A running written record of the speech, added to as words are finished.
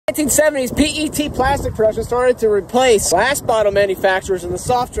1970s, PET plastic production started to replace glass bottle manufacturers in the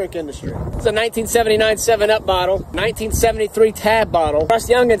soft drink industry. It's a 1979 7-Up bottle, 1973 Tab bottle. For us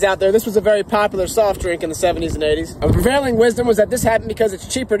youngins out there, this was a very popular soft drink in the 70s and 80s. A prevailing wisdom was that this happened because it's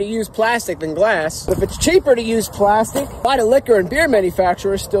cheaper to use plastic than glass. If it's cheaper to use plastic, why do liquor and beer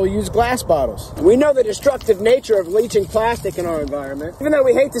manufacturers still use glass bottles? We know the destructive nature of leaching plastic in our environment. Even though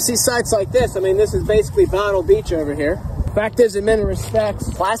we hate to see sights like this, I mean, this is basically Bottle Beach over here. Fact is, in many respects,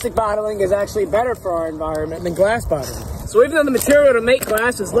 plastic bottling is actually better for our environment than glass bottling. So even though the material to make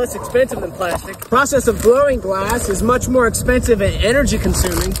glass is less expensive than plastic, the process of blowing glass is much more expensive and energy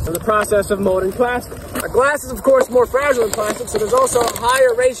consuming than the process of molding plastic. Glass is of course more fragile than plastic, so there's also a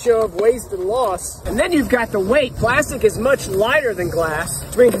higher ratio of waste and loss. And then you've got the weight. Plastic is much lighter than glass,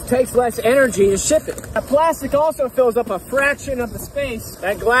 which means it takes less energy to ship it. Plastic also fills up a fraction of the space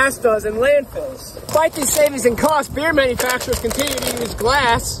that glass does in landfills. Despite these savings in cost, beer manufacturers continue to use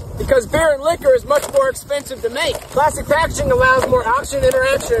glass because beer and liquor is much more expensive to make. Plastic packaging allows more oxygen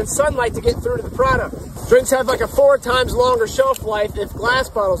interaction and sunlight to get through to the product. Drinks have like a 4 times longer shelf life if glass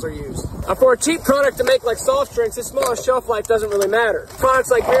bottles are used. For a cheap product to make like soft drinks, this smaller shelf life doesn't really matter. Products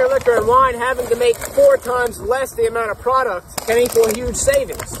like beer, liquor, and wine having to make 4 times less the amount of product can equal huge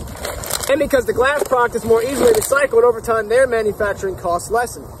savings. And because the glass product is more easily recycled over time, their manufacturing costs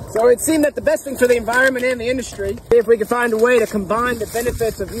lessen. So it seemed that the best thing for the environment and the industry, if we could find a way to combine the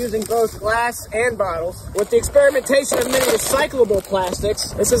benefits of using both glass and bottles with the experimentation of many recyclable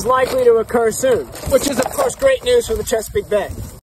plastics, this is likely to occur soon, which is of course great news for the Chesapeake Bay.